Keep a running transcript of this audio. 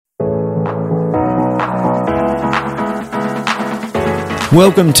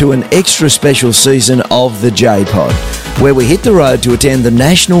Welcome to an extra special season of the JaePod, where we hit the road to attend the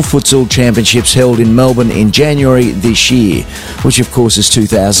National Futsal Championships held in Melbourne in January this year, which of course is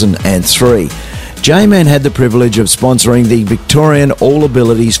 2003. J-Man had the privilege of sponsoring the Victorian All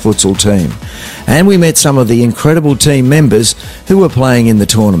Abilities Futsal team, and we met some of the incredible team members who were playing in the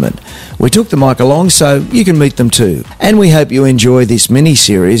tournament. We took the mic along so you can meet them too, and we hope you enjoy this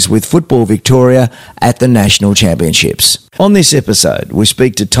mini-series with Football Victoria at the National Championships. On this episode, we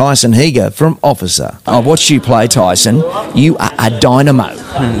speak to Tyseen Heeger from Officer. I've watched you play, Tyseen. You are a dynamo.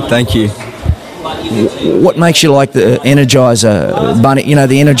 Thank you. What makes you like the Energizer bunny? You know,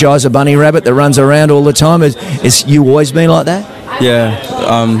 the Energizer bunny rabbit that runs around all the time. Is you always been like that? Yeah,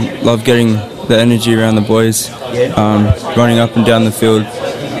 love getting the energy around the boys. Running up and down the field,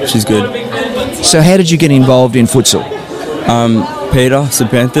 which is good. So, how did you get involved in futsal? Peter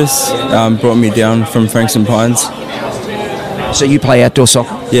Sapanthus brought me down from Frankston Pines. So you play outdoor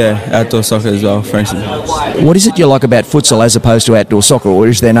soccer? Yeah, outdoor soccer as well, Frankston Pines. What is it you like about futsal as opposed to outdoor soccer, or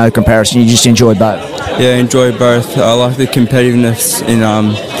is there no comparison? You just enjoy both? Yeah, enjoy both. I like the competitiveness in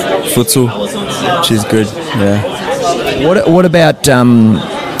futsal, which is good. Yeah. What about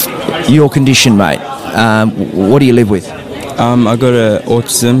your condition, mate? What do you live with? I got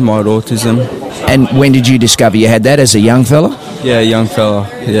mild autism. And when did you discover you had that, as a young fella? Yeah, young fella.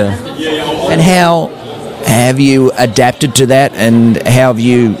 Yeah. And how have you adapted to that, and how have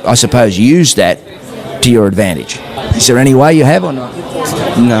you, I suppose, used that to your advantage? Is there any way you have or not?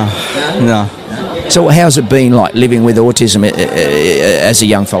 No. So how's it been like living with autism as a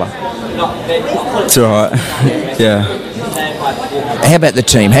young fella? It's all right. Yeah. How about the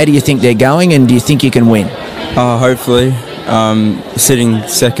team? How do you think they're going, and do you think you can win? Hopefully. Sitting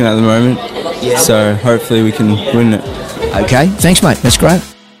second at the moment, so hopefully we can win it. Okay, thanks mate, that's great.